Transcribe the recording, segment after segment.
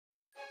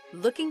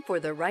Looking for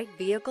the right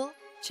vehicle?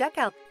 Check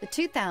out the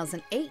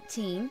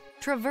 2018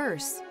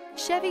 Traverse.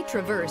 Chevy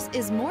Traverse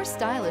is more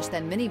stylish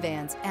than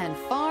minivans and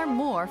far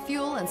more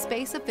fuel and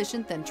space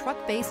efficient than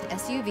truck-based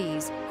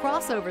SUVs.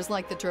 Crossovers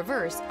like the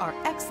Traverse are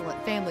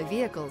excellent family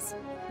vehicles.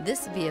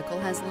 This vehicle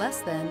has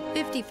less than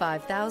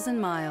 55,000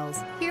 miles.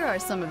 Here are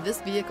some of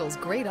this vehicle's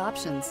great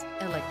options: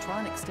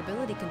 electronic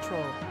stability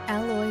control,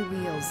 alloy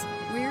wheels,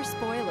 rear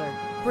spoiler,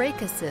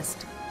 brake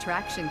assist,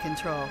 traction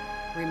control,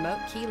 remote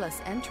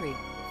keyless entry,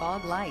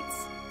 fog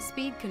lights,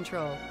 speed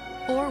control,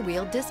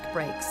 four-wheel disc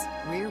brakes,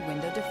 rear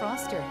window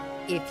defroster.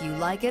 If you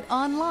like it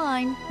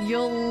online,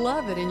 you'll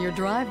love it in your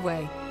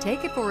driveway.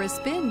 Take it for a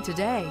spin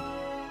today.